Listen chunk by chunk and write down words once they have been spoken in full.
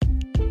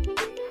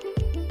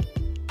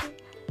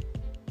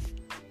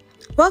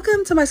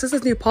Welcome to my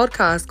sister's new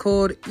podcast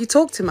called You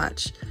Talk Too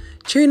Much.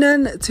 Tune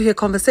in to hear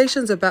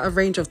conversations about a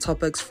range of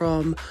topics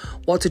from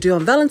what to do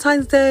on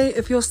Valentine's Day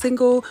if you're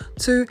single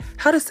to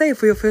how to save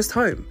for your first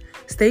home.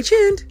 Stay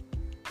tuned.